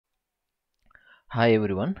Hi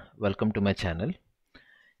everyone, welcome to my channel.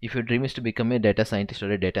 If your dream is to become a data scientist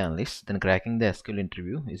or a data analyst, then cracking the SQL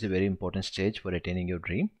interview is a very important stage for attaining your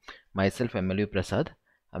dream. Myself, MLV Prasad,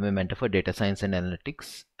 I'm a mentor for data science and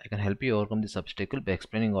analytics. I can help you overcome this obstacle by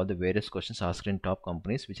explaining all the various questions asked in top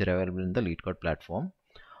companies which are available in the LeetCode platform.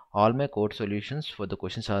 All my code solutions for the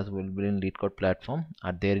questions available in LeetCode platform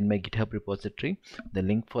are there in my GitHub repository. The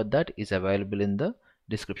link for that is available in the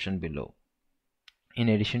description below. In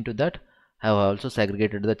addition to that, I have also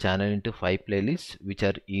segregated the channel into 5 playlists which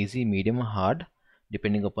are easy, medium, hard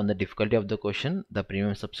depending upon the difficulty of the question. The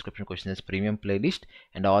premium subscription question is premium playlist,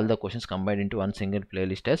 and all the questions combined into one single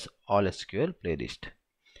playlist as all SQL playlist.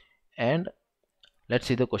 And let's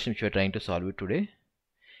see the question which we are trying to solve it today.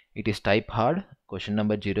 It is type hard, question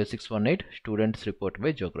number 0618, students report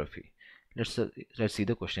by geography. Let's see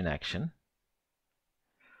the question in action.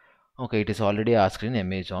 Okay, it is already asked in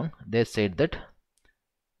Amazon. They said that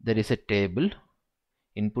there is a table,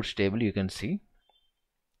 inputs table, you can see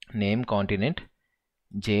name continent,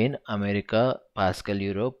 Jane America, Pascal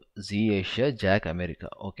Europe, Z Asia, Jack America.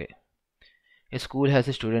 Okay, a school has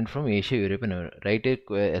a student from Asia, Europe and America. Write a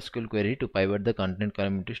SQL query to pivot the content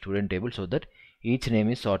column into student table so that each name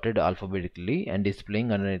is sorted alphabetically and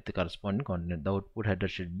displaying underneath the corresponding continent. The output header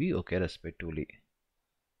should be okay respectively.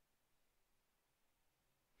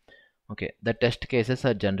 Okay, the test cases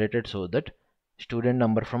are generated so that student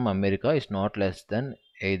number from America is not less than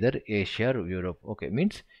either Asia or Europe. Okay,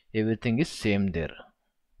 means everything is same there.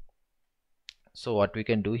 So what we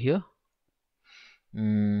can do here,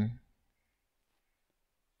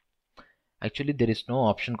 actually there is no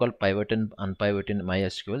option called pivot and unpivot in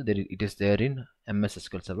MySQL. It is there in MS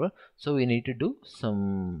SQL Server. So we need to do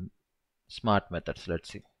some smart methods. Let's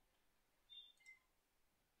see.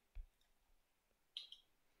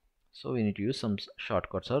 So we need to use some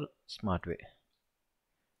shortcuts or smart way.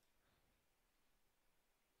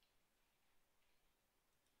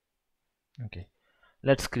 Okay,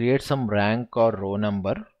 let's create some rank or row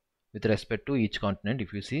number with respect to each continent.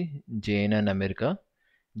 If you see Jane and America,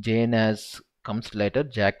 Jane as comes later,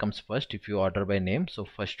 Jack comes first if you order by name. So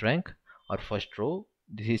first rank or first row,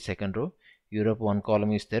 this is second row. Europe, one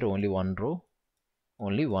column is there, only one row,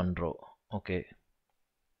 only one row. Okay,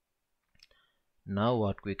 now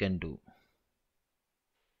what we can do,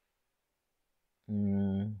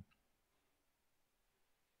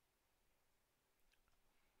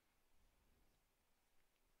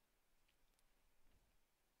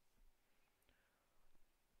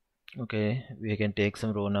 okay, we can take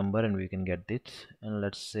some row number and we can get this, and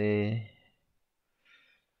let's say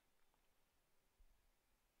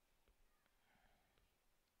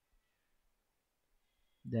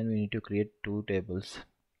then we need to create two tables.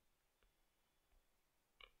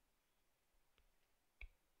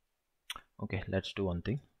 Okay, let's do one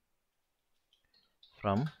thing.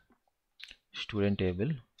 From student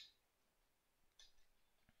table,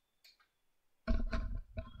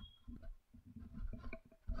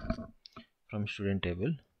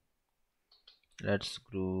 let's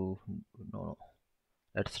group, no,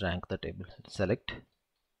 let's rank the table. Select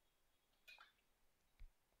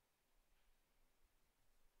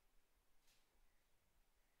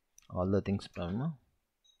all the things from,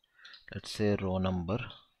 let's say row number.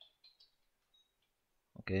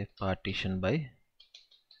 Okay, partition by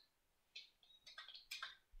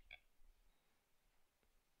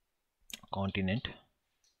continent.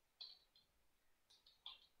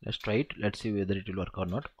 Let's try it. Let's see whether it will work or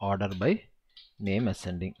not. Order by name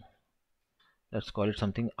ascending. Let's call it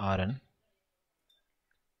something RN.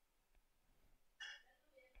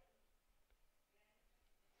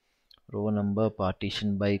 Row number,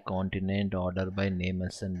 partition by continent, order by name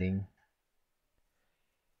ascending.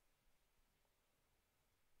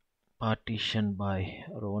 Partition by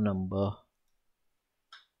row number.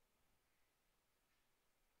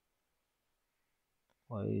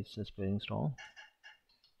 Why is the spelling wrong?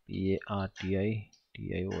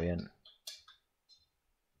 PARTITION.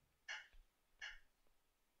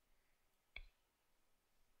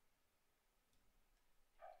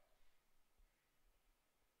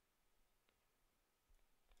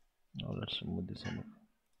 Now let's remove this one.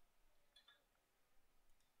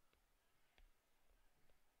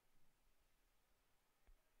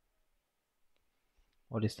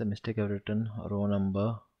 What is the mistake I've written? Row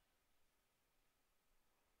number.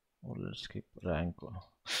 Oh, let's skip rank.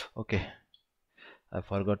 Okay, I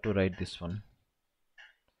forgot to write this one.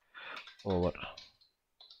 Over.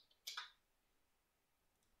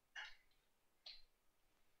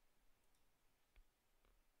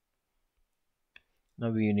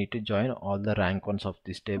 Now we need to join all the rank ones of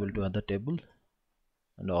this table to other table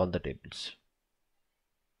and all the tables.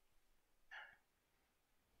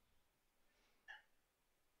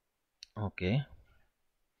 Okay.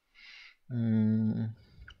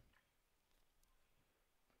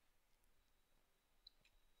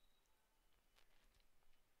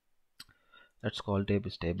 Let's call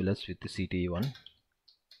table as with the CTE1.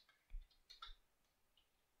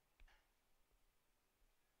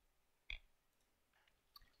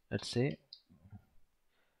 Let's say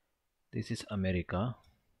this is America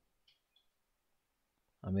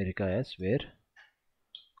as where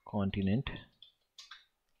continent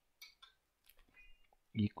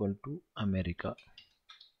equal to America.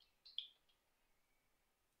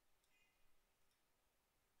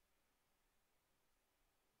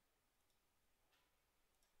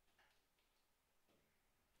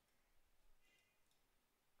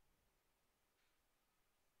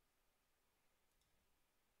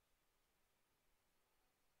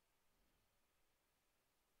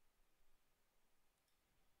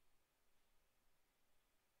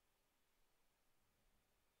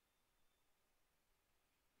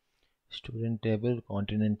 Student table,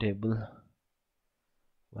 continent table.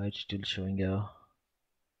 Why it's still showing a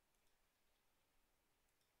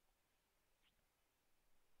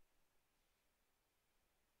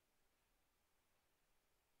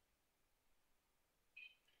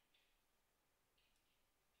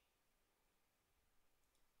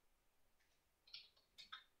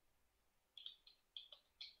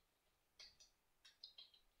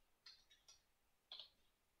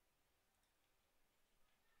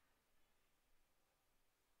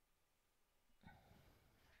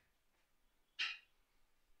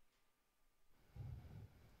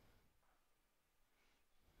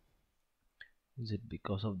is it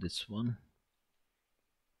because of this one?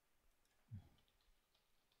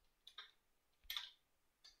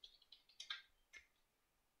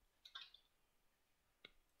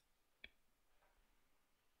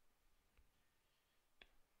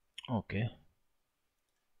 Okay.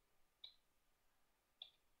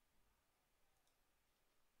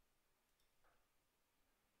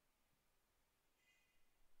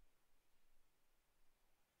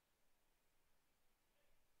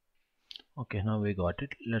 Okay, now we got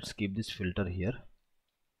it. Let's keep this filter here.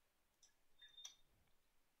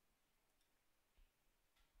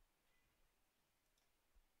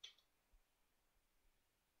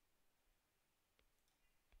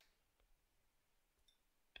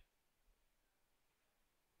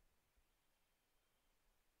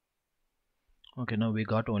 Okay, now we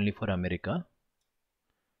got only for America.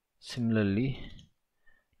 Similarly,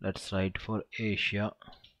 let's write for Asia.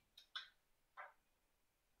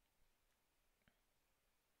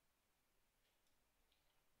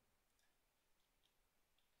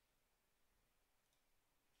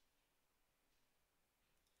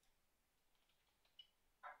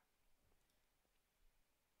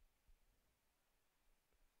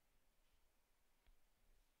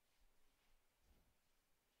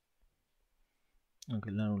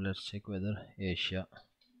 Okay, now let's check whether Asia.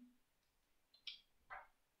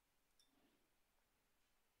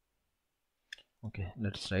 Okay,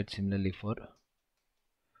 let's write similarly for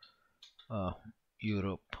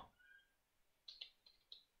Europe.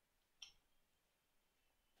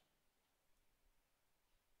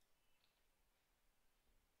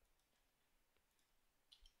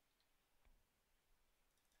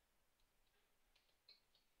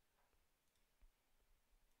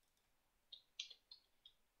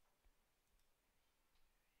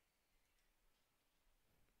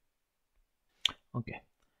 Okay,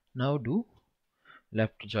 now do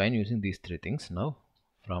left join using these three things. Now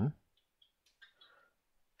from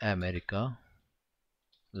America,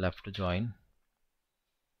 left join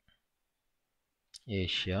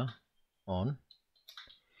Asia on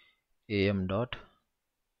am dot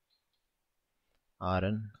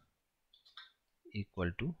rn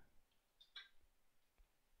equal to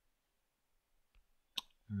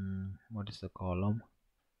what is the column?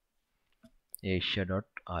 Asia dot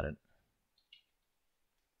rn.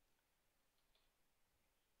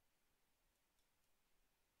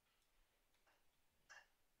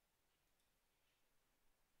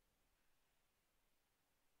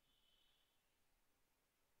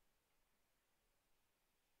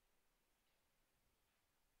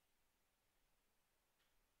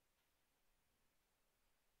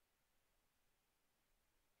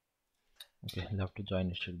 Okay, left to join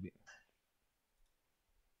it should be.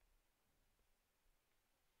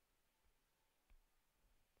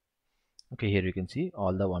 Okay, here you can see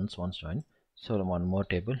all the ones join. So one more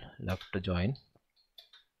table, left to join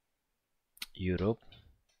Europe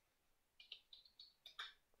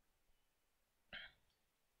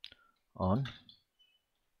on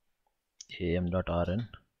am.rn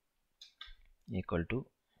equal to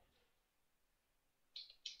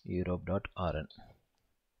Europe.rn.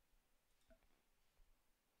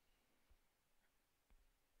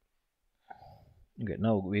 Okay,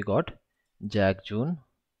 now we got Jack June.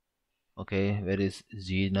 Okay, where is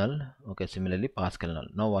Z null? Okay, similarly Pascal null.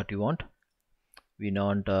 Now what you want? We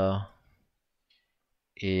want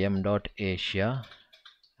am.asia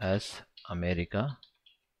as America,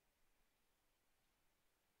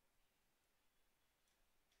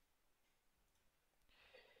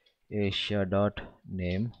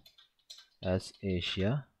 asia.name as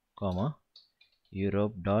Asia, comma,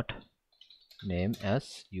 Europe.name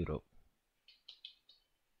as Europe.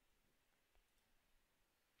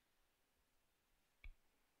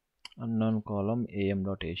 Unknown column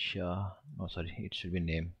am.asia. No, sorry, it should be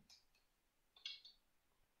name.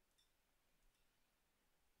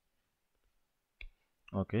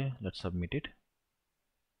 Okay, let's submit it.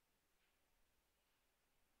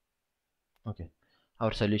 Okay,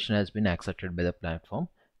 our solution has been accepted by the platform.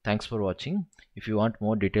 Thanks for watching. If you want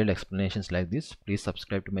more detailed explanations like this, please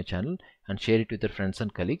subscribe to my channel and share it with your friends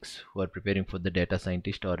and colleagues who are preparing for the data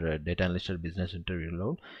scientist or data analyst or business interview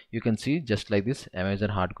role. You can see just like this Amazon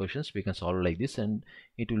hard questions we can solve like this, and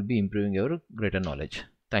it will be improving your greater knowledge.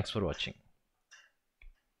 Thanks for watching.